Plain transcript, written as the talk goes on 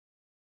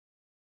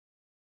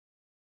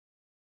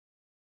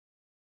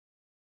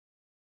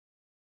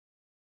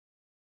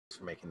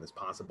for making this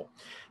possible.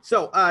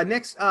 So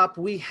next up,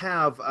 we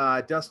have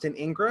Dustin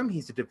Ingram.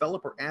 He's a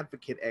developer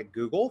advocate at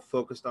Google,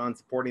 focused on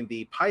supporting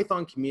the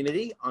Python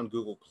community on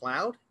Google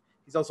Cloud.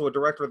 He's also a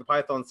director of the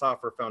Python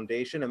Software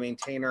Foundation, a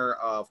maintainer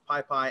of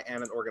PyPy,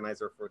 and an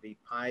organizer for the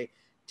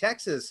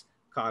PyTexas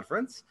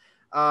conference.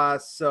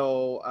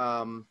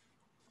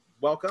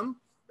 Welcome,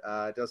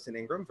 Dustin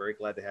Ingram. Very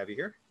glad to have you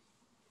here.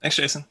 Thanks,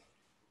 Jason.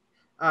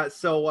 I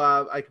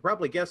could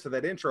probably guess for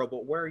that intro,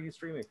 but where are you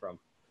streaming from?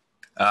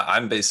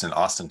 I'm based in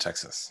Austin,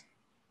 Texas.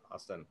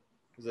 Austin.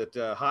 Is it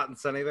hot and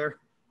sunny there?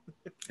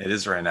 It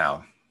is right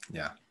now.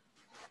 Yeah.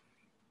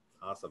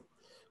 Awesome.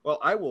 Well,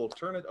 I will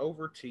turn it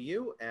over to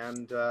you,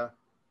 and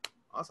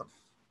awesome.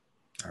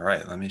 All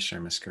right, let me share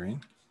my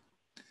screen.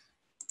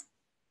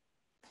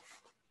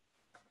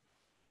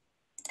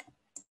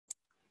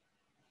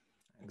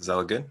 Does that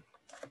look good?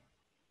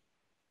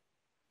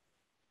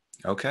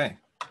 Okay.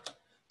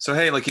 So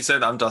hey, like you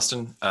said, I'm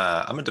Dustin.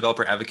 I'm a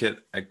developer advocate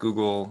at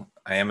Google.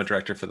 I am a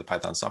director for the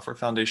Python Software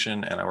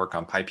Foundation, and I work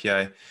on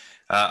PyPI.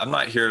 I'm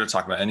not here to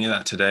talk about any of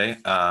that today.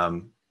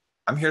 I'm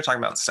here to talk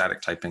about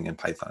static typing in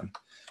Python.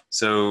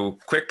 So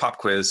quick pop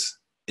quiz,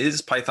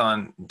 is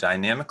Python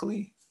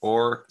dynamically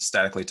or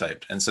statically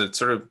typed? And so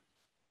sort of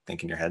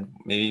think in your head,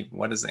 maybe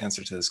what is the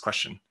answer to this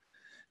question?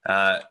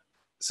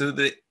 So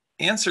the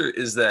answer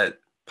is that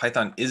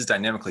Python is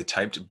dynamically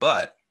typed,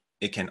 but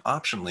it can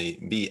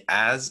optionally be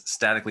as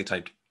statically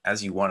typed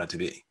as you want it to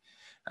be.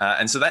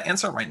 And so that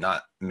answer might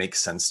not make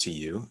sense to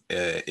you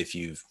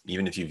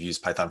even if you've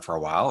used Python for a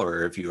while,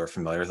 or if you are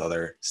familiar with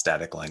other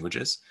static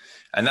languages.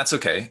 And that's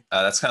okay.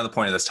 That's kind of the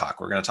point of this talk.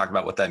 We're going to talk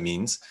about what that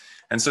means.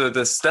 And so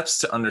the steps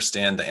to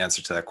understand the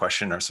answer to that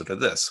question are sort of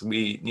this.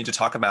 We need to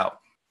talk about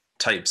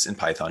types in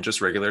Python,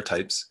 just regular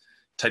types,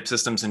 type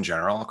systems in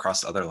general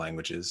across other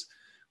languages.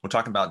 We'll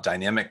talk about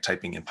dynamic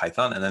typing in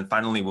Python, and then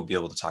finally we'll be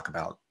able to talk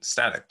about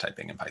static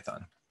typing in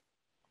Python.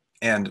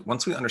 And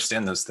once we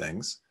understand those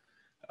things,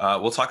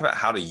 we'll talk about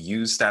how to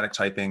use static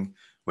typing,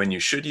 when you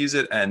should use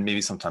it, and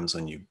maybe sometimes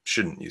when you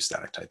shouldn't use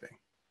static typing.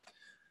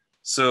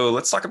 So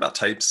let's talk about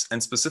types,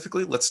 and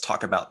specifically let's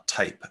talk about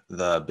type,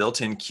 the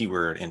built-in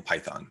keyword in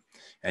Python.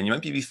 And you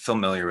might be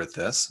familiar with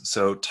this.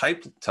 So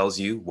type tells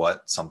you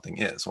what something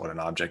is, what an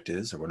object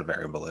is, or what a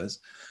variable is.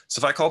 So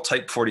if I call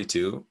type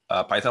 42,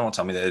 Python will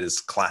tell me that it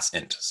is class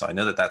int. So I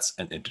know that that's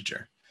an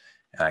integer.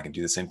 And I can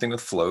do the same thing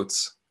with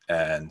floats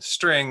and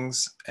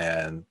strings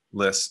and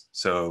lists.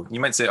 So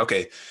you might say,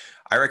 okay,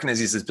 I recognize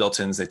these as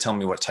built-ins. They tell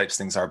me what types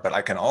things are, but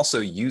I can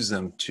also use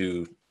them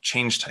to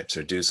change types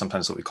or do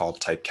sometimes what we call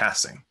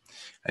typecasting.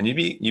 And you'd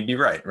be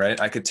right?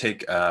 I could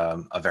take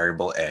a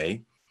variable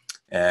a,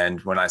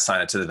 and when I assign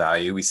it to the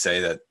value, we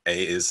say that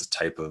a is a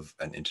type of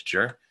an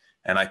integer,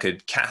 and I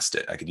could cast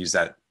it. I could use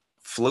that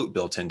float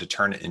built-in to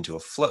turn it into a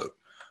float,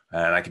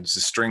 and I could use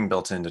a string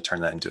built-in to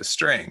turn that into a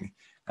string,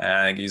 and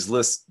I could use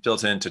list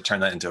built-in to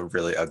turn that into a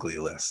really ugly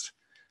list.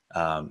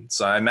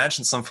 So I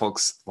imagine some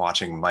folks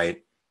watching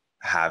might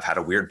have had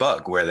a weird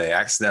bug where they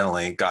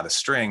accidentally got a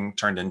string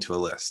turned into a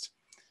list.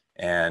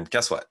 And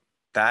guess what?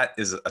 That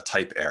is a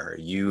type error.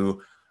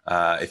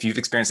 If you've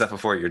experienced that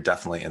before, you're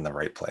definitely in the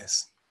right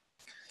place.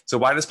 So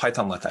why does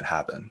Python let that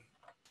happen?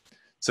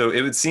 So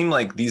it would seem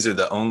like these are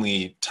the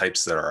only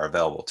types that are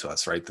available to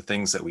us, right? The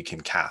things that we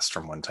can cast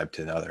from one type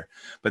to another.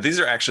 But these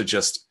are actually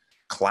just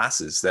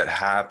classes that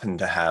happen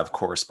to have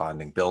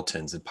corresponding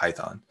built-ins in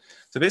Python.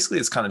 So basically,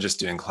 it's kind of just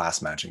doing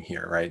class matching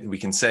here, right? We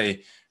can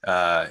say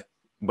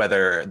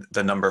whether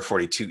the number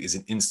 42 is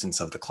an instance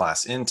of the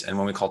class int, and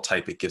when we call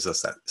type, it gives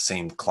us that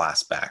same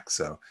class back.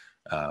 So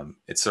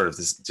it's sort of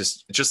this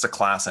just a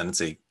class, and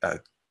it's a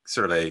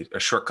sort of a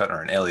shortcut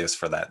or an alias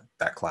for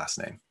that class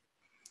name.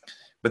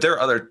 But there are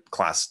other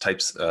class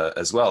types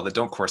as well that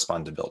don't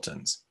correspond to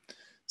built-ins.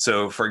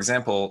 So for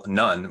example,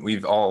 none,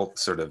 we've all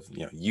sort of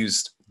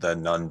used the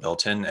none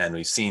built-in, and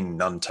we've seen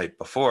none type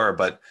before,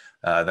 but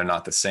they're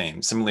not the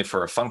same. Similarly,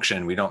 for a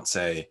function, we don't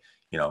say,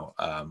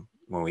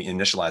 when we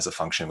initialize a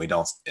function, we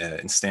don't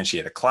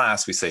instantiate a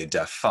class, we say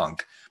def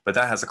func, but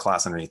that has a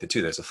class underneath it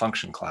too. There's a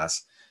function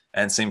class,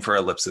 and same for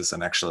ellipsis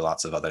and actually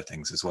lots of other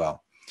things as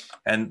well.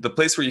 And the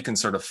place where you can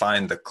sort of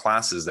find the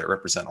classes that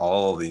represent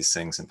all of these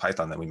things in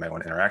Python that we might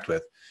want to interact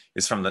with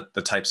is from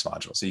the types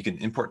module. So you can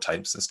import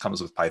types, this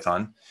comes with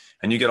Python,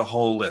 and you get a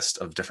whole list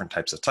of different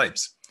types of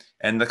types.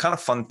 And the kind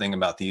of fun thing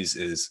about these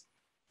is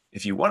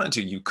if you wanted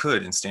to, you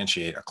could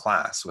instantiate a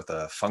class with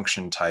a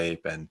function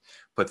type and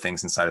put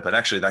things inside it, but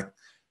actually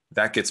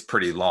that gets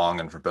pretty long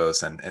and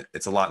verbose, and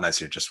it's a lot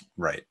nicer to just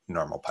write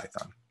normal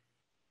Python.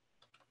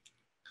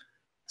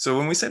 So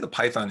when we say the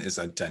Python is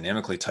a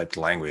dynamically typed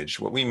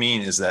language, what we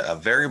mean is that a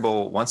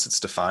variable, once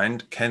it's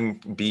defined, can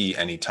be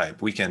any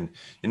type. We can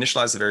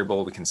initialize the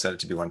variable, we can set it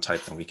to be one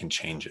type, and we can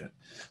change it.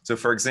 So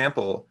for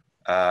example,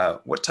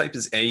 what type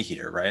is A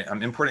here, right?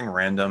 I'm importing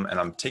random,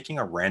 and I'm taking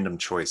a random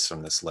choice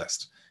from this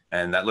list.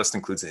 And that list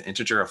includes an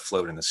integer, a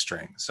float, and a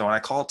string. So when I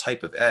call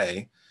type of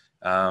A,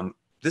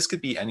 this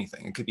could be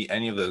anything. It could be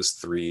any of those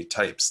three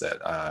types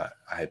that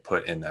I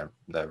put in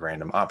the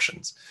random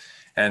options.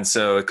 And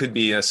so it could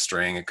be a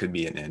string, it could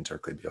be an int, or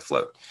it could be a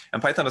float.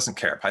 And Python doesn't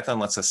care. Python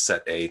lets us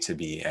set a to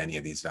be any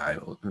of these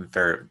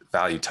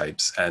value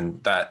types.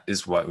 And that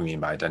is what we mean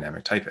by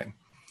dynamic typing.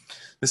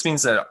 This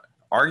means that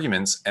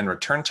arguments and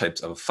return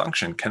types of a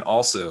function can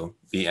also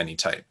be any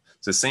type.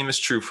 So the same is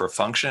true for a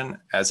function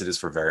as it is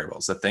for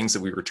variables. The things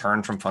that we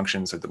return from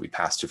functions or that we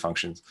pass to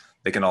functions,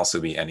 they can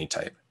also be any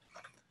type.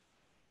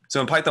 So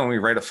in Python, when we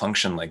write a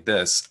function like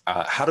this,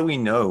 how do we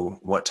know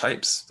what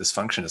types this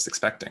function is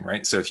expecting,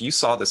 right? So if you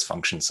saw this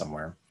function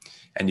somewhere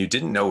and you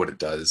didn't know what it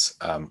does,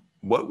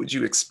 what would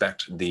you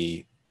expect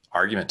the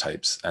argument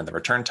types and the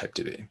return type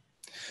to be?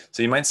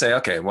 So you might say,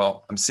 okay,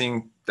 well, I'm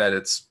seeing that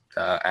it's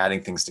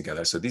adding things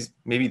together. So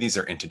maybe these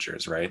are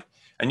integers, right?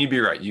 And you'd be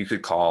right. You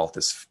could call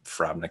this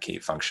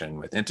frobnicate function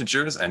with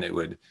integers and it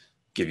would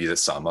give you the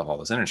sum of all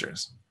those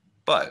integers.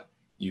 But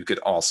you could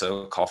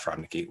also call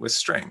frobnicate with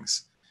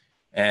strings,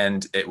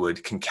 and it would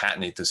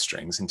concatenate the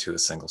strings into a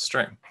single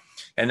string.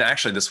 And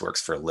actually this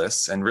works for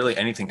lists and really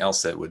anything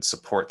else that would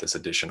support this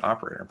addition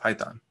operator in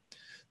Python.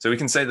 So we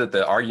can say that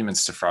the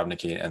arguments to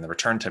frobnicate and the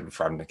return type of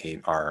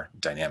frobnicate are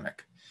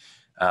dynamic.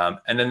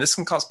 And then this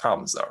can cause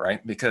problems though,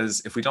 right?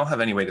 Because if we don't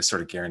have any way to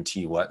sort of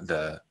guarantee what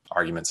the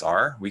arguments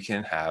are, we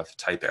can have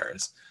type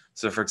errors.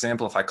 So for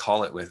example, if I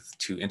call it with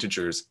 2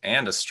 integers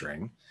and a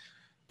string,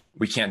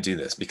 we can't do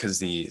this because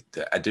the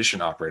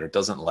addition operator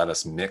doesn't let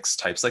us mix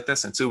types like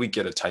this. And so we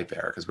get a type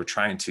error because we're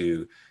trying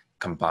to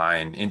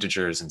combine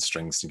integers and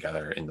strings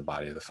together in the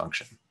body of the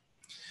function.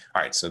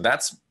 All right, so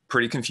that's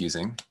pretty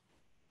confusing.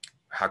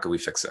 How could we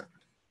fix it?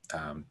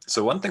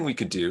 So one thing we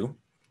could do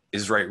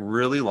is write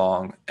really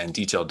long and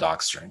detailed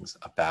doc strings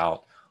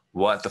about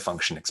what the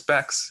function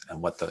expects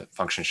and what the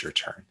function should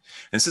return. And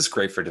this is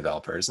great for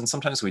developers, and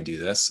sometimes we do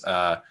this.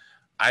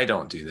 I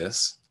don't do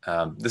this.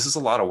 This is a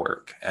lot of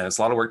work, and it's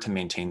a lot of work to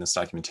maintain this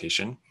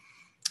documentation.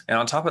 And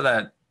on top of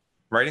that,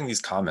 writing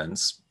these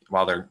comments,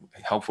 while they're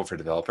helpful for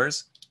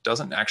developers,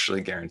 doesn't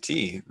actually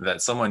guarantee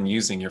that someone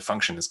using your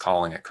function is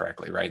calling it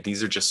correctly, right?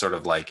 These are just sort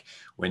of like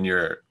when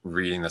you're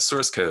reading the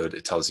source code,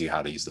 it tells you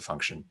how to use the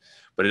function,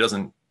 but it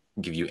doesn't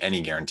give you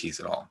any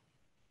guarantees at all.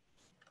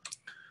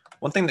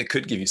 One thing that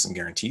could give you some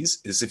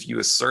guarantees is if you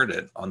assert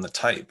it on the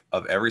type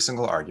of every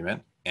single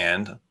argument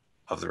and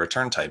of the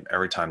return type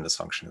every time this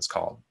function is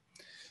called.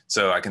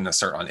 So I can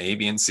assert on A,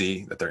 B, and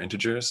C that they're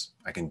integers.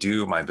 I can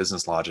do my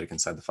business logic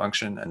inside the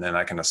function, and then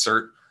I can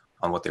assert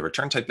on what the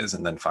return type is,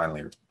 and then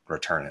finally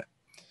return it.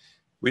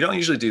 We don't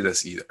usually do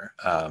this either.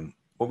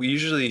 What we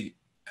usually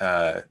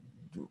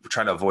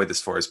try to avoid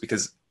this for is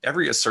because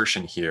every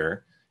assertion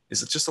here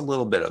is just a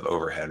little bit of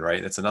overhead,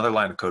 right? It's another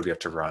line of code we have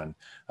to run.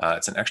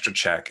 It's an extra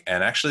check,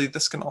 and actually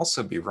this can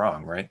also be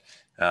wrong, right?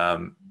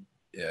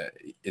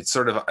 It's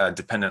sort of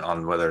dependent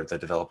on whether the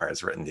developer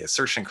has written the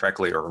assertion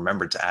correctly or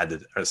remembered to add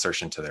the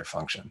assertion to their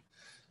function.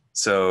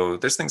 So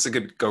there's things that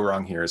could go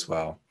wrong here as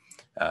well.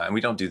 And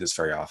we don't do this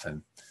very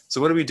often.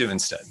 So what do we do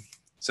instead?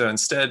 So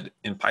instead,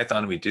 in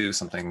Python, we do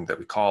something that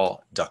we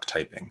call duck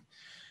typing,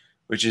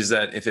 which is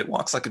that if it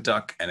walks like a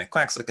duck and it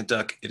quacks like a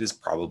duck, it is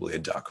probably a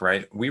duck,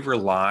 right? We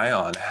rely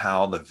on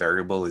how the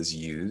variable is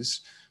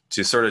used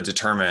to sort of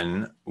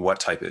determine what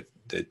type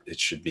it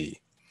should be.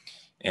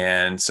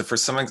 And so for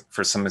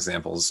some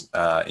examples,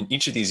 in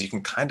each of these, you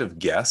can kind of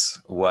guess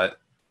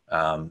what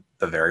the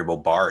variable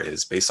bar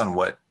is based on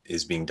what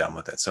is being done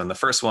with it. So in the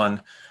first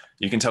one,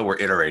 you can tell we're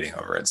iterating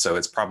over it. So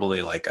it's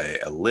probably like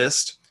a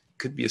list.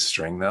 Could be a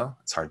string though,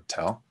 it's hard to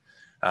tell.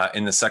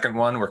 In the second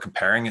one, we're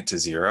comparing it to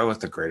 0 with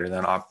the greater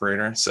than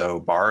operator. So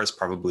bar is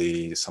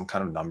probably some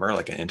kind of number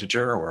like an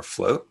integer or a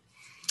float.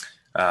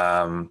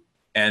 And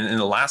in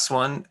the last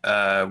one,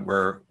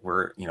 we're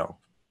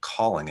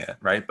calling it,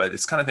 right? But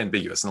it's kind of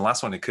ambiguous. In the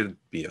last one, it could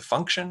be a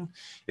function,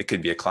 it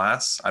could be a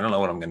class. I don't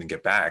know what I'm going to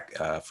get back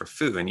for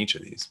foo in each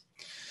of these.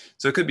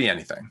 So it could be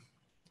anything.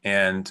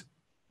 And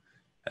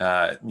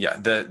yeah,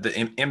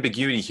 the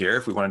ambiguity here,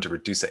 if we wanted to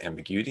reduce the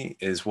ambiguity,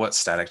 is what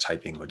static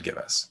typing would give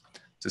us.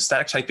 So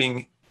static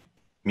typing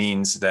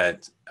means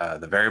that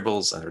the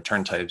variables and the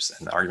return types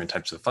and the argument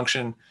types of a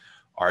function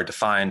are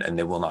defined and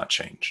they will not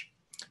change.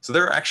 So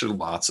there are actually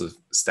lots of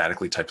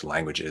statically typed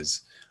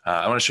languages.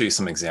 I want to show you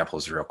some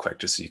examples real quick,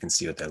 just so you can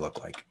see what they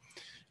look like.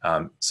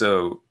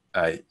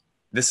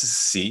 This is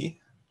C.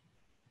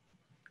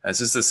 This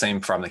is the same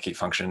frobnicate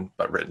function,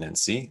 but written in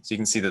C. So you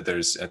can see that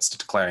it's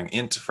declaring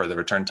int for the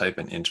return type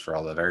and int for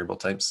all the variable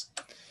types.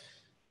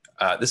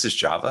 This is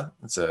Java.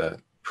 It's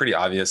pretty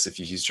obvious if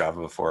you've used Java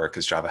before,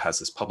 because Java has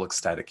this public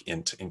static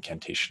int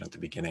incantation at the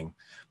beginning,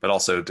 but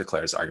also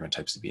declares argument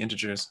types to be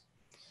integers.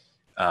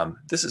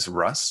 This is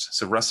Rust.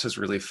 So Rust has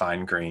really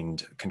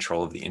fine-grained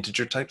control of the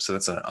integer type. So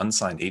that's an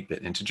unsigned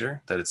 8-bit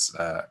integer that it's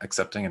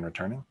accepting and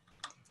returning.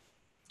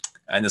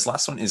 And this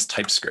last one is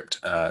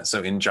TypeScript.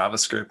 So in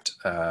JavaScript,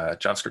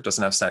 JavaScript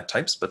doesn't have static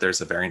types, but there's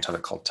a variant of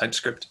it called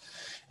TypeScript.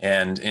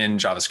 And in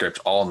JavaScript,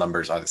 all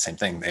numbers are the same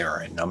thing. They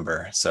are a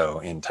number. So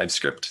in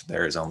TypeScript,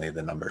 there is only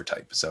the number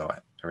type. So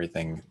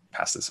everything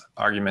past this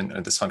argument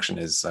or this function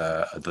is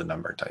the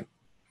number type.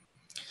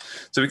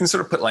 So we can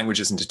sort of put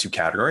languages into two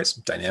categories,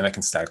 dynamic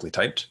and statically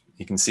typed.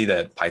 You can see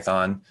that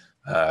Python,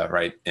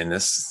 right in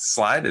this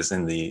slide, is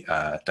in the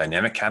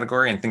dynamic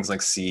category, and things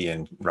like C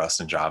and Rust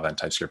and Java and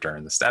TypeScript are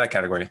in the static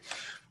category.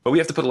 But we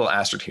have to put a little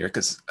asterisk here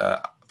because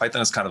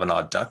Python is kind of an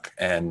odd duck,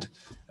 and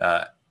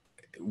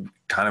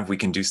we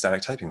can do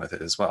static typing with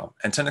it as well.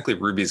 And technically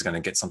Ruby is going to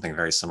get something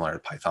very similar to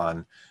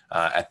Python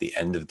at the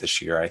end of this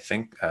year, I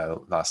think,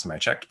 last time I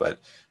checked, but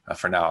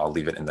for now I'll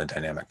leave it in the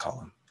dynamic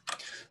column.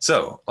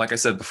 So like I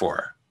said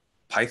before,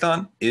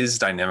 Python is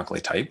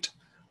dynamically typed,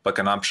 but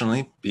can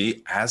optionally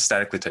be as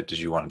statically typed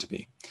as you want it to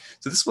be.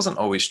 So this wasn't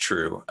always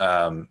true.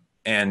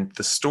 And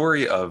the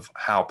story of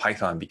how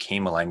Python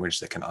became a language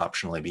that can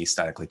optionally be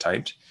statically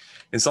typed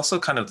is also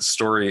kind of the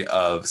story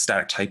of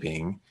static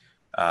typing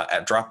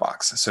at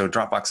Dropbox. So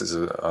Dropbox is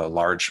a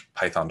large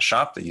Python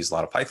shop that use a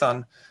lot of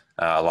Python.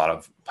 A lot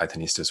of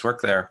Pythonistas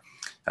work there.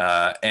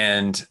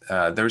 And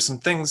there were some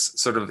things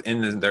sort of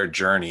in their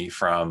journey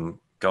from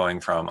going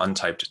from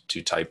untyped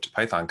to typed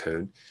Python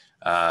code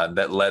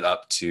that led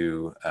up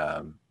to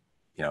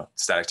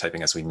static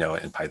typing as we know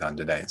it in Python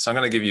today. So I'm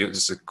going to give you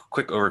just a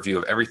quick overview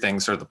of everything,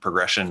 sort of the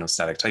progression of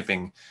static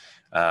typing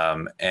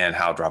and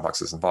how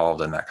Dropbox is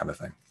involved and that kind of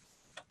thing.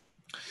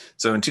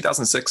 So in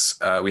 2006,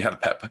 we had a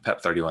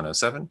PEP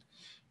 3107.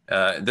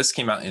 This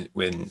came out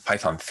in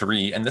Python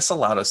 3, and this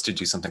allowed us to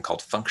do something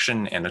called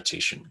function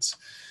annotations.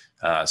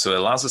 So it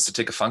allows us to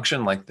take a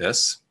function like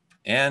this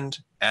and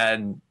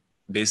add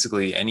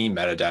basically any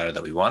metadata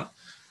that we want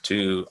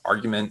to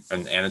argument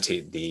and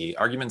annotate the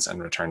arguments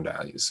and return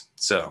values.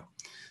 So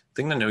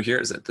the thing to know here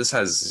is that this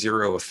has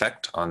zero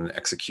effect on the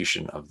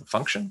execution of the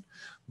function,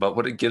 but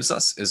what it gives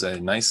us is a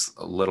nice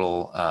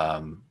little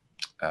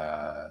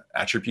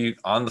attribute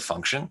on the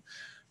function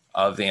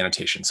of the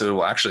annotation. So it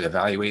will actually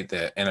evaluate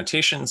the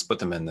annotations, put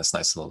them in this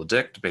nice little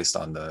dict based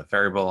on the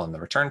variable and the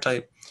return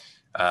type.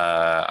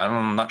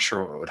 I'm not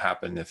sure what would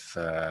happen if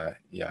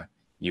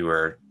you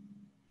were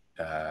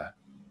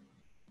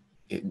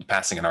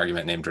passing an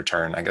argument named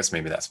return. I guess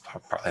maybe that's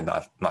probably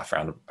not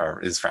frowned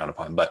or is frowned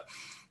upon. But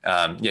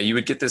you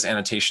would get this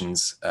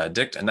annotations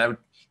dict, and that would,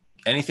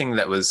 anything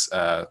that was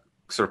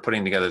sort of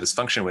putting together this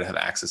function would have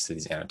access to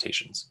these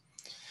annotations.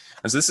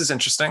 And so this is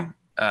interesting.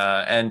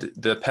 And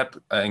the PEP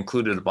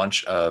included a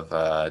bunch of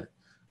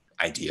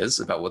ideas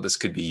about what this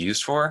could be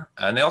used for.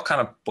 And they all kind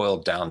of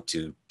boiled down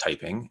to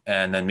typing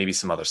and then maybe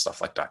some other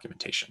stuff like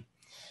documentation.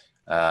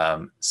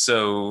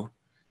 So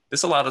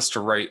this allowed us to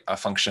write a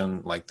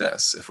function like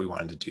this. If we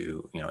wanted to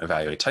do,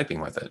 evaluate typing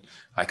with it,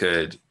 I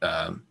could,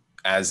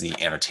 as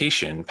the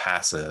annotation,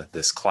 pass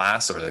this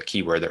class or the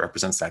keyword that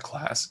represents that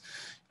class.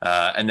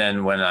 And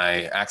then when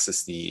I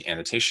access the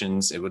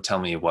annotations, it would tell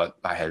me what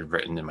I had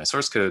written in my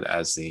source code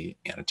as the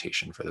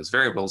annotation for those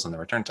variables and the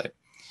return type.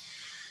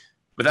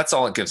 But that's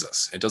all it gives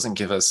us. It doesn't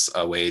give us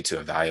a way to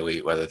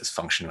evaluate whether this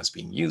function was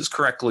being used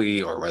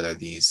correctly or whether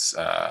these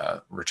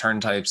return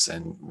types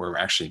were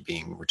actually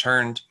being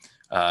returned.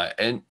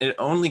 And it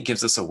only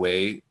gives us a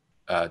way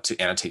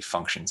to annotate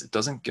functions. It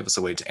doesn't give us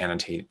a way to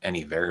annotate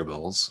any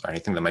variables or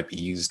anything that might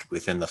be used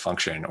within the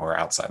function or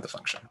outside the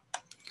function.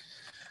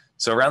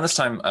 So around this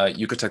time,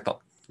 Yuka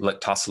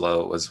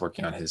Tassilo was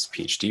working on his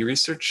PhD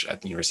research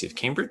at the University of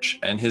Cambridge,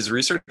 and his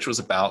research was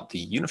about the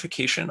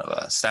unification of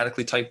a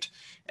statically typed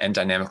and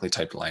dynamically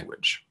typed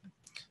language.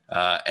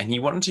 And he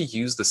wanted to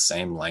use the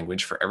same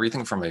language for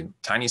everything from a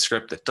tiny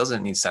script that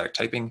doesn't need static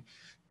typing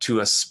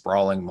to a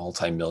sprawling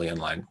multi-million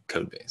line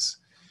code base.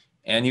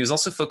 And he was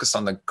also focused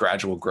on the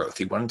gradual growth.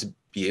 He wanted to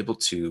be able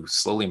to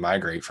slowly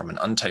migrate from an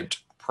untyped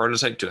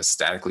prototype to a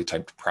statically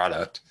typed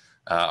product.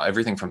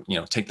 Everything from,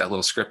 take that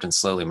little script and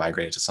slowly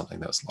migrate it to something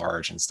that was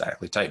large and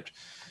statically typed.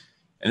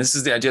 And this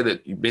is the idea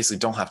that you basically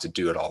don't have to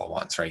do it all at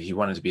once, right? He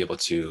wanted to be able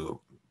to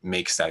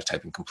make static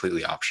typing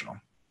completely optional.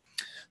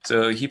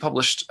 So he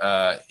published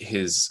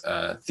his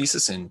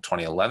thesis in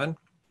 2011,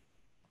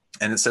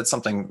 and it said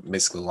something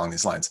basically along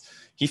these lines.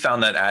 He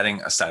found that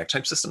adding a static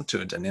type system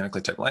to a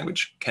dynamically typed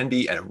language can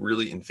be a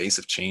really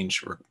invasive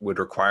change, would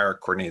require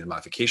coordinated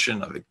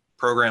modification of the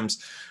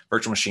programs,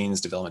 virtual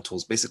machines, development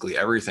tools, basically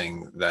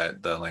everything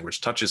that the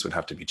language touches would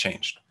have to be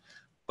changed.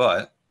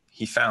 But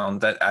he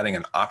found that adding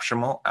an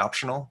optional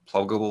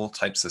pluggable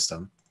type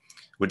system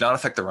would not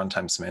affect the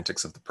runtime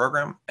semantics of the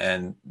program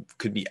and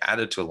could be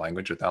added to a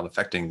language without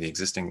affecting the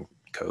existing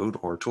code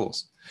or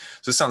tools.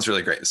 So this sounds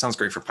really great. It sounds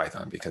great for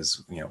Python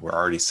because we're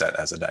already set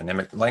as a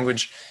dynamic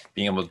language.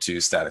 Being able to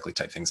statically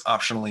type things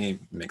optionally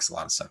makes a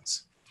lot of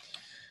sense.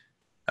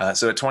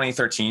 So at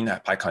 2013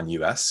 at PyCon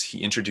US,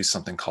 he introduced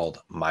something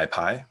called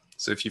MyPy.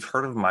 So if you've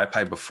heard of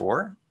MyPy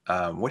before,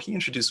 what he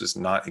introduced was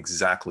not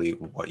exactly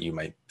what you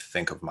might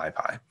think of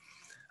MyPy.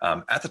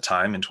 At the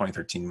time in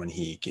 2013, when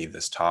he gave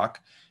this talk,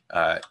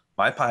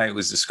 MyPy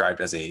was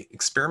described as an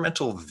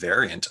experimental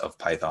variant of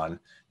Python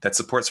that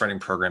supports writing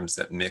programs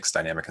that mix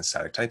dynamic and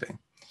static typing.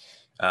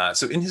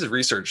 So in his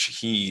research,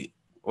 he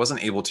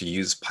wasn't able to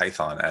use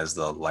Python as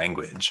the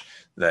language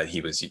that he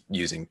was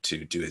using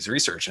to do his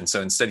research. And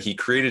so instead he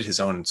created his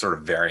own sort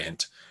of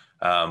variant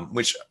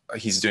which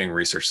he's doing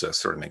research, so it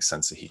sort of makes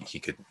sense that he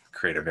could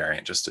create a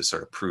variant just to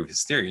sort of prove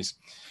his theories.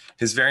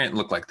 His variant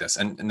looked like this,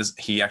 and this,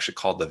 he actually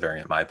called the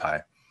variant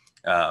MyPy.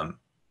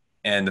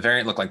 And the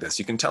variant looked like this.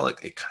 You can tell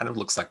it kind of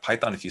looks like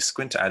Python if you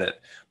squint at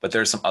it, but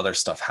there's some other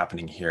stuff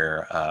happening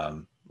here.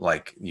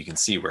 Like you can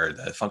see where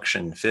the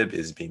function fib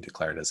is being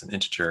declared as an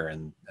integer,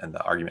 and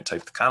the argument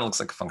type kind of looks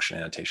like a function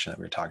annotation that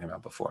we were talking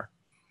about before.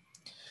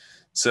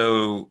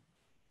 So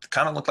it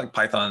kind of looked like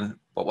Python,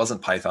 but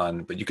wasn't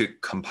Python, but you could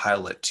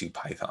compile it to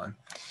Python.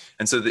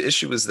 And so the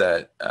issue was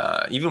that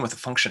even with the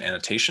function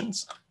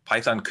annotations,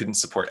 Python couldn't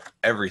support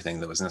everything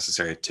that was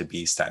necessary to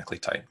be statically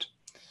typed.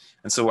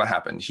 And so what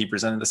happened? He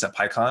presented this at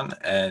PyCon,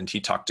 and he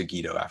talked to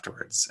Guido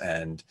afterwards.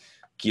 And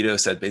Guido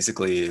said,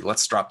 basically,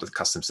 let's drop the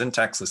custom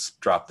syntax, let's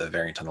drop the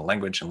variant on the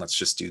language, and let's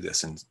just do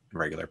this in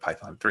regular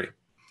Python 3.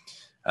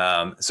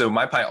 So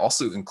MyPy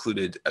also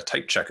included a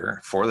type checker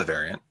for the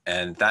variant,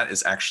 and that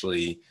is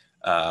actually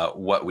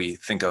what we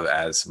think of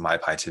as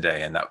MyPy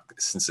today, and that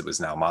since it was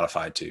now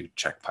modified to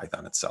check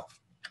Python itself.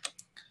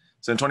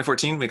 So in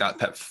 2014, we got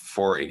PEP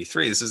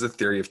 483. This is the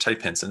theory of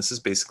type hints, and this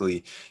is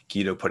basically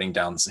Guido putting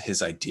down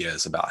his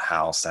ideas about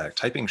how static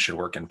typing should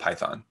work in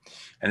Python.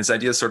 And his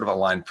ideas sort of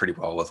aligned pretty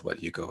well with what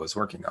Yuko was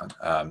working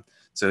on.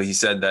 So he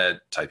said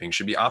that typing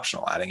should be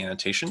optional. Adding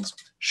annotations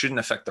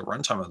shouldn't affect the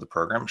runtime of the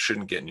program,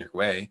 shouldn't get in your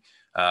way.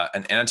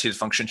 An annotated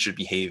function should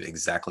behave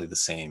exactly the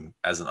same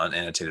as an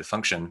unannotated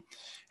function.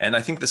 And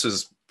I think this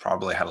was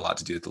probably had a lot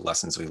to do with the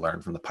lessons we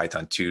learned from the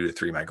Python 2 to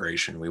 3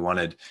 migration. We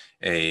wanted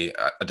a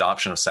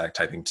adoption of static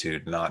typing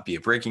to not be a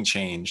breaking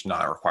change,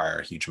 not require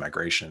a huge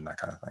migration, that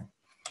kind of thing.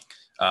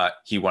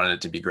 He wanted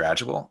it to be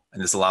gradual,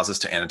 and this allows us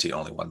to annotate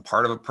only one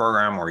part of a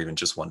program or even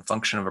just one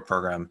function of a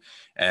program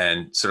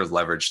and sort of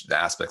leverage the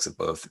aspects of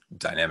both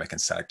dynamic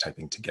and static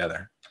typing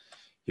together.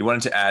 He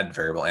wanted to add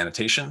variable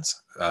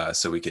annotations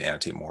so we could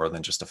annotate more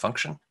than just a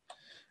function.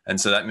 And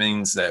so that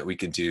means that we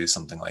could do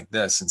something like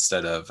this.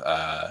 Instead of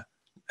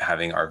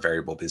having our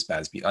variable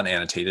bizbaz be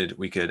unannotated,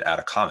 we could add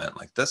a comment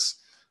like this,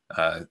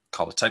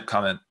 called a type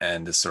comment,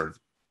 and this sort of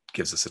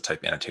gives us a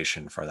type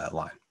annotation for that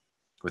line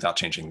without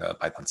changing the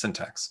Python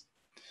syntax.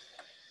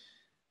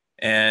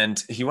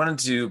 And he wanted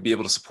to be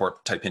able to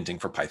support type hinting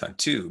for Python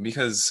 2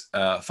 because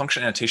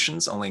function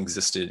annotations only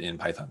existed in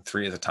Python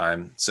 3 at the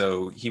time.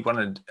 So he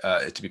wanted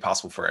it to be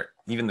possible for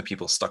even the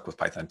people stuck with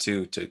Python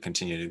 2 to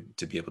continue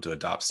to be able to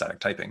adopt static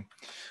typing.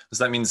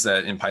 So that means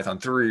that in Python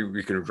 3,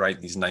 we could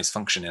write these nice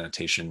function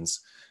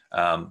annotations,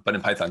 but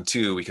in Python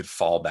 2, we could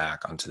fall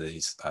back onto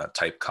these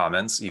type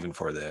comments, even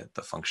for the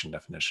function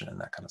definition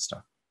and that kind of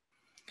stuff.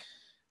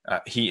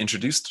 He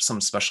introduced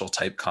some special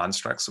type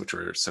constructs, which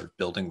were sort of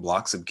building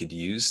blocks that we could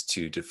use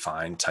to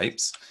define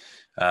types.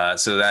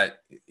 So that,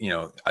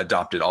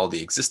 adopted all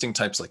the existing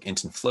types like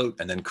int and float,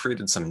 and then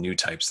created some new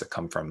types that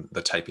come from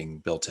the typing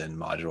built-in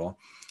module.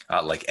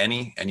 Like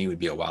any would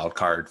be a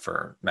wildcard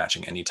for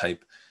matching any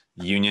type.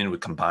 Union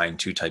would combine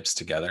two types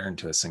together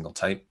into a single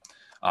type.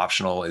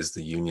 Optional is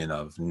the union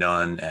of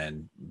none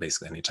and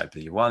basically any type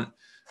that you want.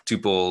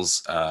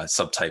 Tuples,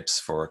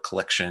 subtypes for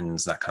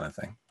collections, that kind of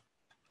thing.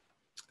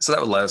 So that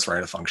would let us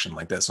write a function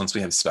like this. Once we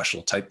have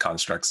special type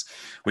constructs,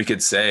 we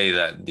could say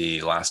that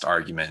the last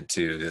argument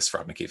to this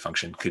replicate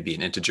function could be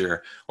an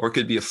integer or it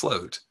could be a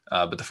float,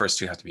 but the first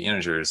two have to be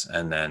integers.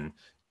 And then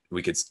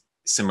we could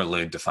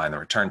similarly define the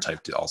return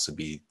type to also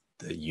be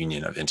the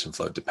union of int and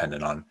float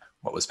dependent on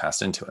what was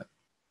passed into it.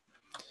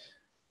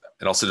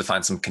 It also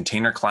defines some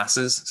container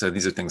classes. So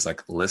these are things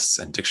like lists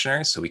and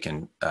dictionaries. So we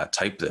can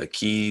type the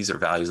keys or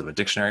values of a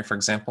dictionary, for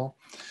example.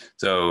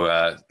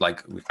 So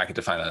like I could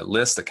define a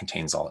list that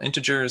contains all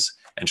integers,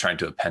 and trying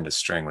to append a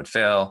string would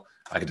fail.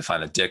 I could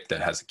define a dict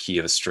that has a key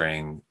of a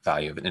string,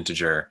 value of an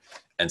integer,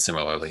 and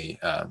similarly,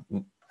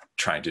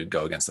 trying to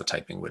go against the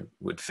typing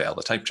would fail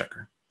the type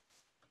checker.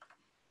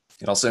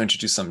 It also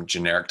introduced some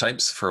generic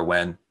types for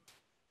when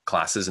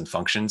classes and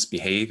functions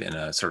behave in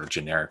a sort of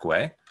generic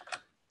way.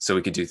 So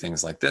we could do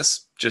things like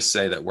this, just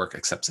say that work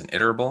accepts an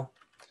iterable,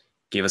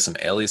 gave us some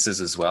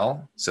aliases as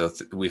well. So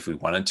if we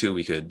wanted to,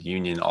 we could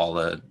union all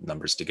the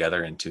numbers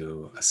together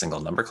into a single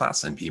number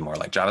class and be more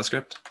like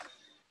JavaScript.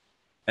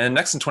 And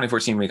next in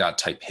 2014, we got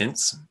type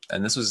hints.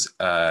 And this was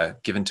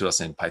given to us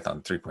in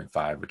Python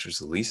 3.5, which was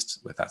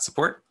released with that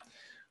support.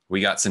 We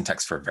got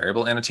syntax for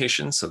variable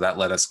annotation. So that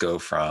let us go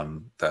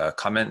from the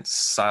comment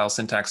style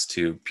syntax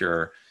to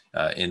pure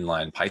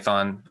inline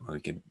Python. We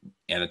could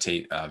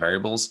annotate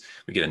variables.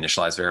 We could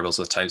initialize variables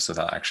with types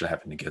without actually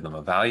having to give them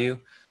a value.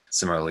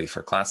 Similarly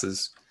for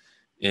classes.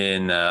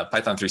 In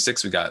Python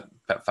 3.6, we got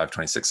PEP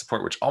 526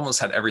 support, which almost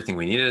had everything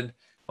we needed.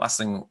 Last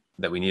thing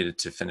that we needed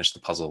to finish the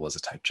puzzle was a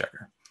type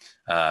checker.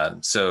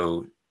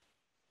 So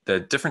the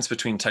difference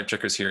between type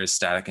checkers here is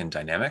static and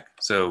dynamic.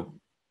 So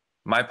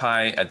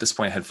MyPy at this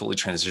point had fully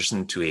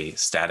transitioned to a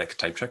static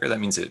type checker. That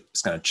means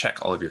it's going to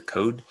check all of your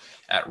code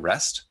at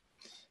rest.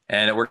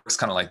 And it works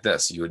kind of like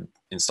this. You would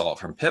install it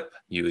from pip,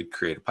 you would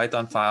create a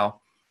Python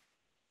file,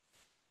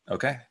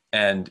 okay,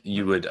 and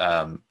you would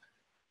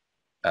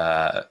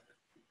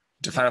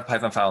define a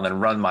Python file and then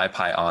run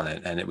MyPy on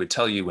it, and it would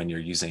tell you when you're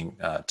using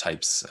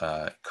types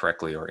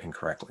correctly or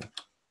incorrectly.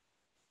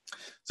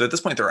 So at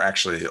this point, there are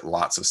actually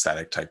lots of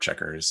static type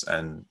checkers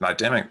and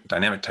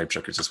dynamic type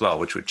checkers as well,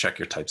 which would check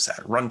your types at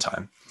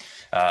runtime.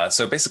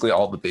 So basically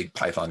all the big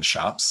Python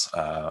shops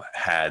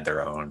had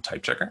their own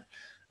type checker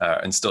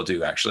and still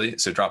do actually.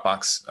 So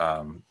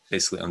Dropbox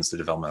basically owns the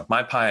development of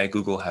MyPy.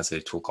 Google has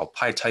a tool called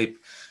PyType.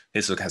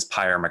 Facebook has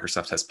Pyr,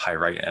 Microsoft has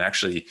Pywrite, and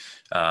actually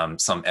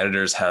some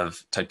editors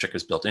have type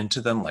checkers built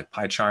into them like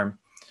PyCharm.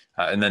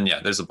 And then,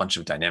 yeah, there's a bunch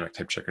of dynamic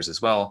type checkers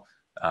as well.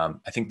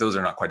 I think those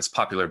are not quite as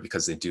popular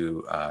because they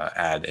do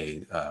add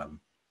a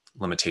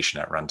limitation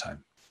at runtime.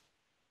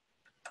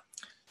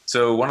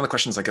 So one of the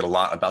questions I get a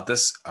lot about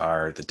this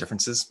are the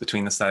differences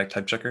between the static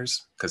type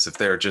checkers, because if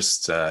they're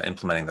just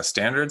implementing the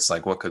standards,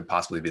 like what could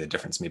possibly be the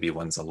difference? Maybe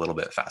one's a little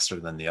bit faster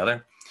than the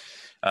other.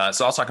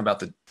 So I'll talk about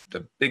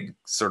the big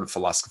sort of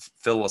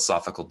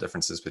philosophical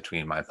differences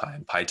between MyPy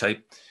and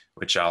PyType,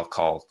 which I'll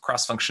call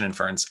cross-function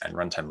inference and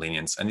runtime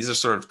lenience. And these are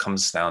sort of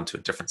comes down to a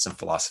difference in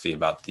philosophy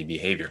about the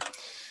behavior.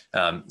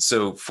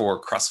 So for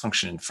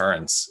cross-function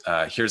inference,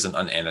 here's an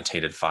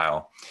unannotated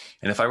file.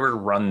 And if I were to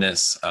run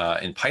this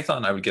in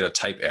Python, I would get a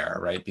type error,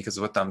 right? Because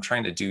what I'm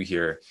trying to do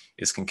here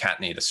is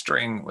concatenate a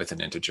string with an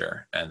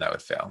integer, and that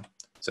would fail.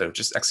 So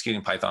just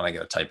executing Python, I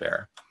get a type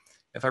error.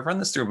 If I run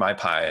this through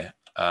MyPy,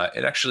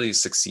 it actually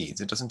succeeds.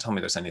 It doesn't tell me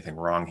there's anything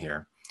wrong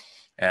here.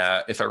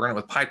 If I run it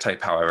with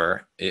PyType,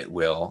 however, it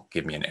will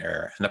give me an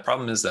error. And the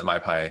problem is that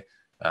MyPy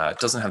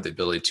doesn't have the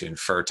ability to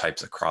infer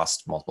types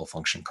across multiple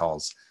function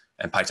calls,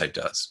 and PyType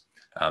does.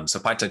 So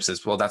PyType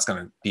says, well, that's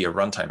going to be a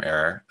runtime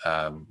error.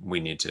 We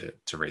need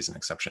to raise an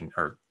exception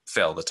or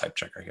fail the type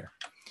checker here.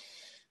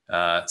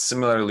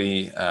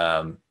 Similarly,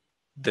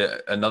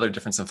 another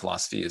difference in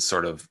philosophy is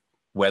sort of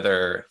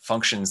whether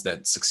functions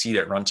that succeed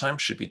at runtime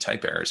should be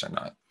type errors or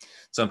not.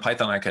 So in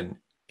Python, I can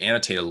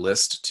annotate a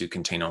list to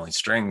contain only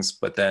strings,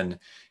 but then,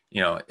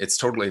 it's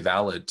totally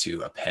valid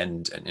to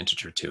append an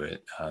integer to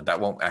it. That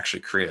won't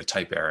actually create a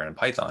type error in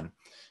Python.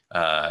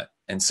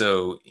 And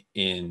so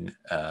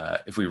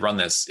if we run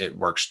this, it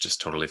works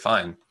just totally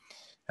fine.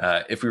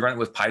 If we run it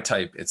with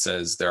PyType, it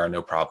says there are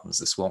no problems.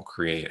 This won't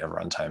create a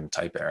runtime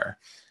type error.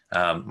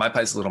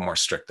 MyPy is a little more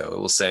strict though. It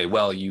will say,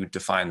 well, you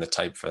define the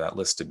type for that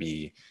list to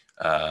be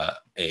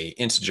a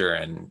integer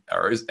and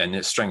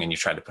a string, and you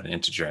try to put an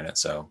integer in it,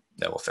 so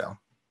that will fail.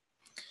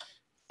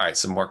 All right,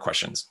 some more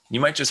questions. You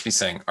might just be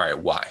saying, all right,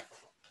 why?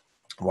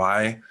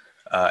 Why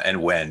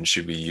and when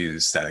should we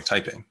use static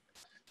typing?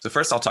 So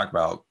first I'll talk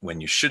about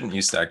when you shouldn't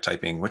use static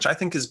typing, which I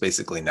think is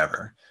basically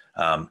never.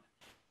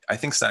 I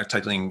think static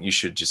typing you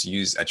should just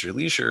use at your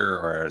leisure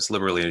or as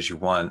liberally as you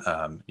want.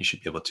 You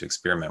should be able to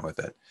experiment with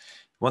it.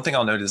 One thing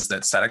I'll note is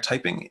that static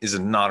typing is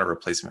not a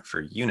replacement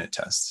for unit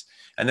tests.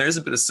 And there is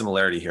a bit of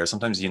similarity here.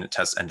 Sometimes unit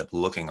tests end up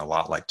looking a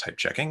lot like type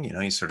checking.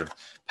 You sort of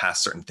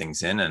pass certain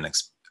things in and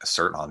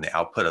assert on the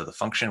output of the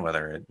function,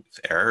 whether it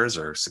errors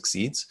or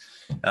succeeds.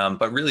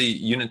 But really,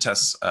 unit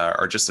tests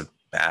are just a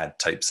bad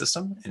type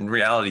system. In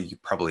reality, you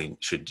probably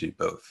should do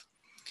both.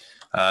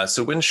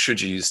 So when should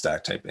you use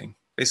static typing?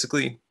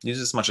 Basically, use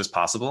as much as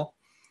possible.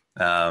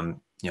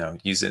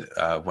 Use it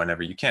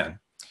whenever you can.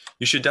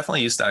 You should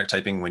definitely use static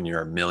typing when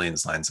you're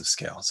millions lines of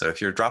scale. So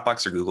if you're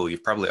Dropbox or Google,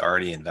 you've probably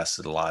already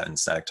invested a lot in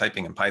static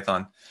typing in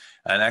Python.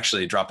 And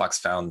actually, Dropbox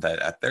found that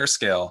at their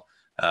scale,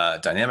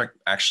 dynamic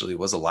actually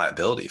was a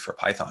liability for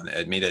Python.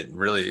 It made it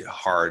really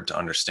hard to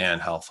understand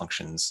how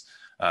functions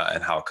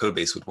and how a code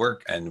base would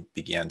work, and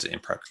began to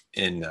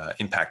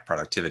impact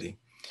productivity.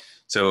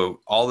 So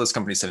all those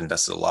companies have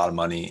invested a lot of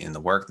money in the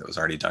work that was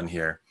already done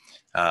here.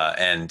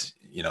 And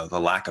the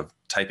lack of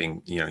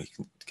typing, you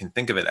can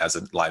think of it as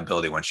a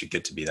liability once you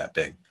get to be that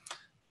big.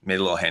 Made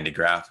a little handy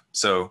graph.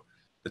 So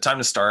the time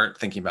to start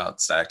thinking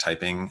about static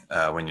typing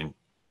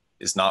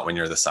is not when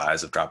you're the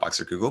size of Dropbox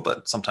or Google,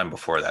 but sometime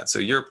before that. So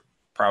you're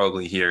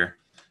probably here.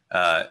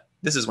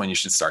 This is when you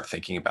should start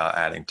thinking about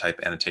adding type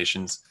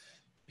annotations.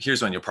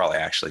 Here's when you'll probably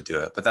actually do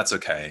it, but that's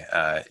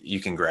okay. You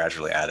can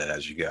gradually add it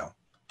as you go.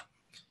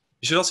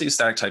 You should also use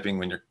static typing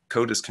when your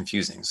code is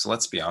confusing. So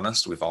let's be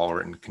honest, we've all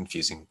written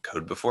confusing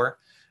code before.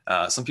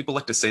 Some people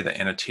like to say that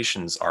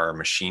annotations are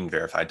machine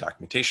verified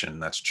documentation,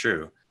 and that's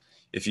true.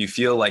 If you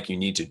feel like you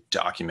need to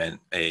document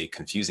a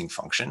confusing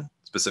function,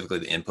 specifically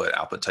the input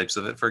output types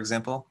of it, for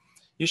example,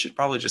 you should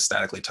probably just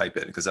statically type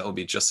it, because that will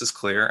be just as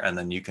clear, and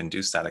then you can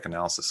do static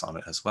analysis on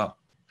it as well.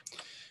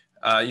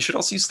 You should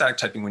also use static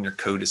typing when your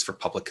code is for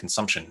public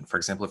consumption. For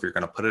example, if you're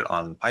going to put it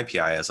on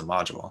PyPI as a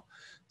module.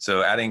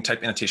 So adding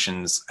type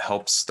annotations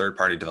helps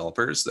third-party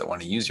developers that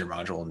want to use your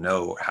module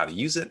know how to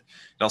use it.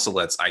 It also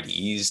lets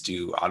IDEs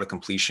do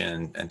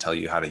auto-completion and tell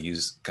you how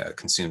to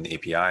consume the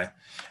API.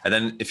 And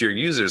then if your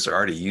users are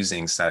already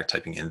using static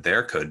typing in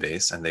their code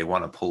base and they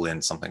want to pull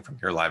in something from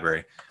your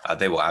library,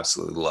 they will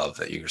absolutely love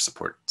that you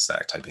support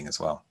static typing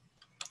as well.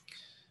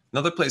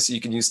 Another place that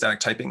you can use static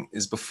typing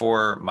is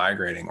before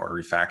migrating or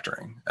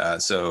refactoring.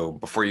 So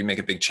before you make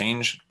a big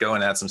change, go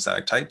and add some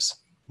static types,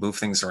 move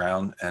things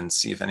around, and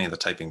see if any of the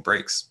typing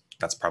breaks.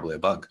 That's probably a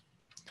bug.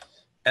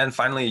 And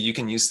finally, you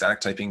can use static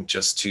typing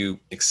just to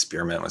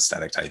experiment with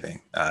static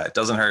typing. It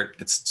doesn't hurt.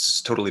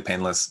 It's totally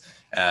painless.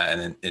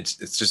 And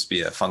it's just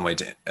be a fun way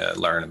to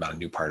learn about a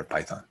new part of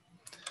Python.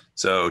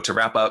 So to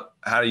wrap up,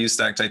 how to use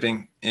static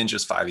typing in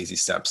just 5 easy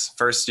steps.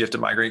 First, you have to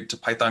migrate to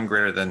Python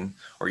greater than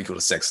or equal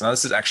to 6. Now,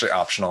 this is actually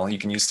optional. You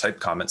can use type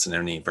comments in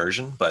any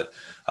version, but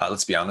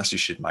let's be honest, you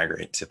should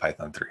migrate to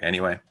Python 3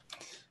 anyway.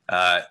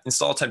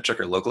 Install type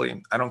checker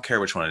locally. I don't care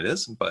which one it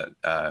is, but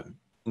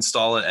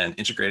install it and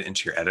integrate it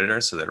into your editor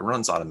so that it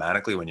runs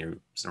automatically when you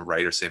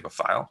write or save a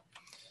file.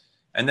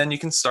 And then you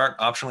can start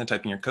optionally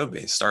typing your code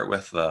base. Start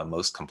with the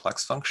most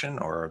complex function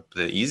or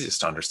the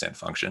easiest to understand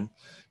function.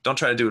 Don't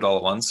try to do it all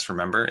at once.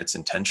 Remember, it's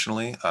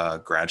intentionally a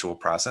gradual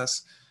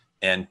process,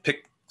 and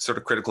pick sort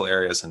of critical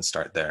areas and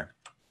start there.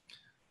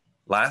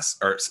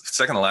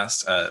 Second to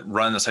last,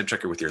 run the type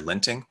checker with your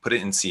linting. Put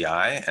it in CI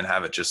and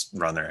have it just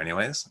run there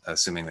anyways,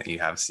 assuming that you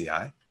have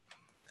CI.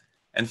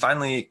 And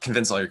finally,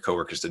 convince all your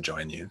coworkers to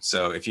join you.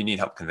 So if you need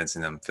help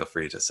convincing them, feel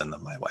free to send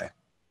them my way.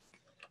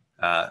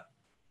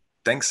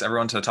 Thanks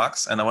everyone to the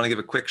talks. And I want to give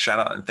a quick shout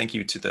out and thank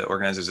you to the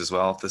organizers as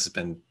well. This has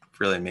been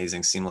really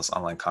amazing, seamless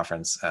online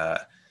conference.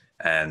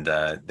 And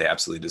they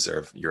absolutely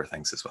deserve your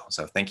thanks as well.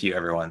 So thank you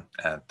everyone.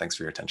 Thanks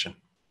for your attention.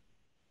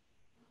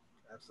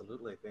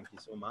 Absolutely, thank you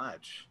so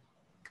much.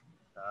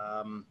 I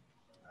am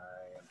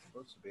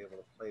supposed to be able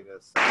to play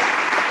this. I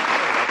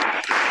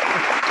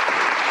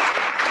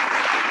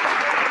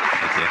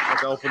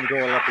have to open the door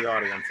and let the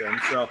audience in.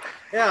 So,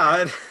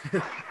 yeah.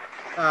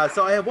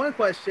 So I have one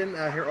question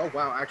here. Oh,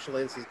 wow.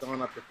 Actually, this has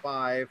gone up to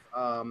 5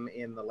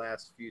 in the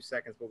last few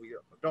seconds, but we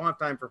don't have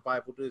time for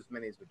 5. We'll do as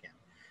many as we can.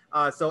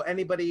 So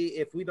anybody,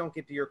 if we don't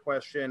get to your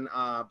question,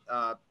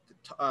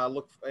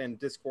 look in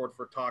Discord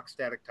for talk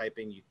static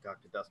typing. You can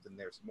talk to Dustin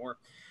there some more.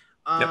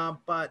 Yep.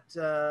 But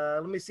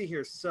let me see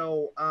here.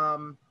 So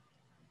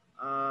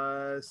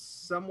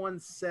someone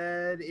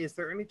said, is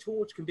there any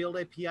tool which can build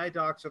API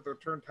docs of the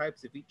return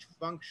types of each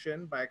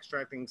function by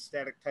extracting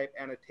static type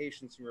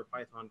annotations from your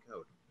Python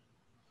code?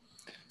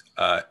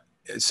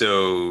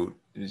 So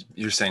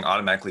you're saying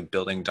automatically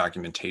building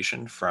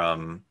documentation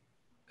from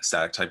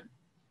static type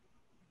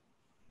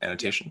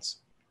annotations?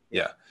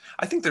 Yeah.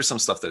 I think there's some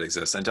stuff that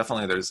exists, and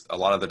definitely there's a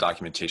lot of the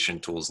documentation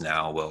tools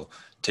now will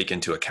take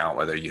into account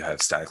whether you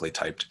have statically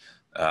typed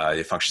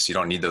functions. You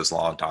don't need those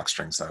long doc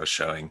strings that I was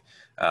showing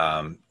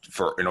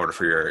in order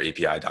for your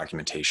API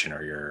documentation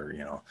or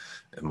your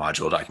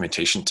module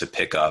documentation to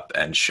pick up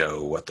and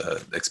show what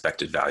the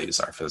expected values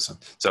are for this one.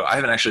 So I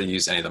haven't actually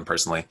used any of them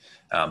personally,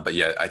 but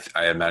yeah,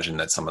 I imagine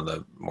that some of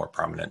the more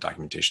prominent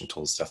documentation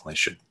tools definitely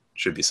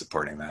should be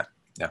supporting that.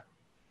 Yeah.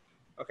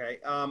 Okay.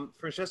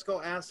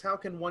 Francesco asks, how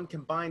can one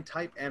combine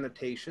type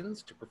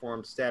annotations to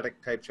perform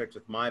static type checks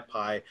with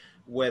MyPy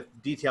with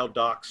detailed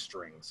doc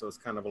strings? So it's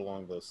kind of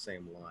along those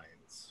same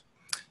lines.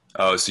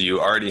 Oh, so you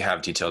already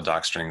have detailed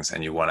doc strings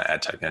and you want to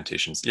add type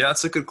annotations? Yeah,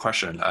 that's a good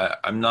question.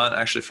 I'm not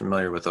actually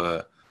familiar with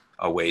a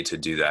way to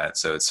do that.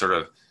 So it's sort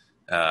of,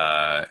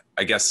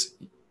 I guess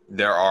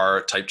there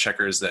are type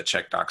checkers that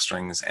check doc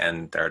strings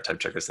and there are type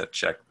checkers that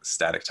check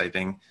static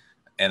typing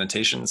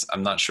annotations.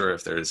 I'm not sure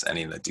if there's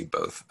any that do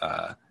both.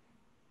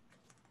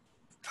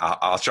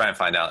 I'll try and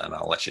find out and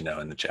I'll let you know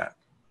in the chat.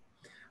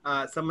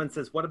 Someone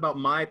says, what about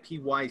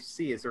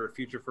myPyC? Is there a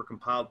future for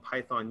compiled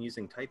Python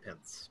using type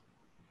hints?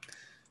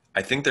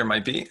 I think there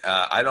might be.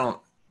 I don't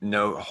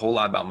know a whole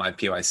lot about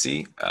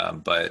myPyC,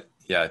 but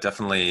yeah,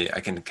 definitely I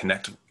can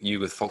connect you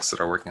with folks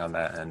that are working on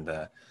that. And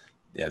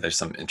yeah, there's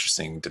some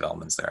interesting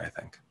developments there, I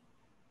think.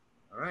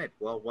 All right.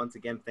 Well, once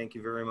again, thank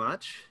you very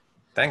much.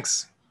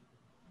 Thanks.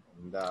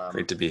 And,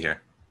 great to be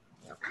here.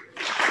 Yeah.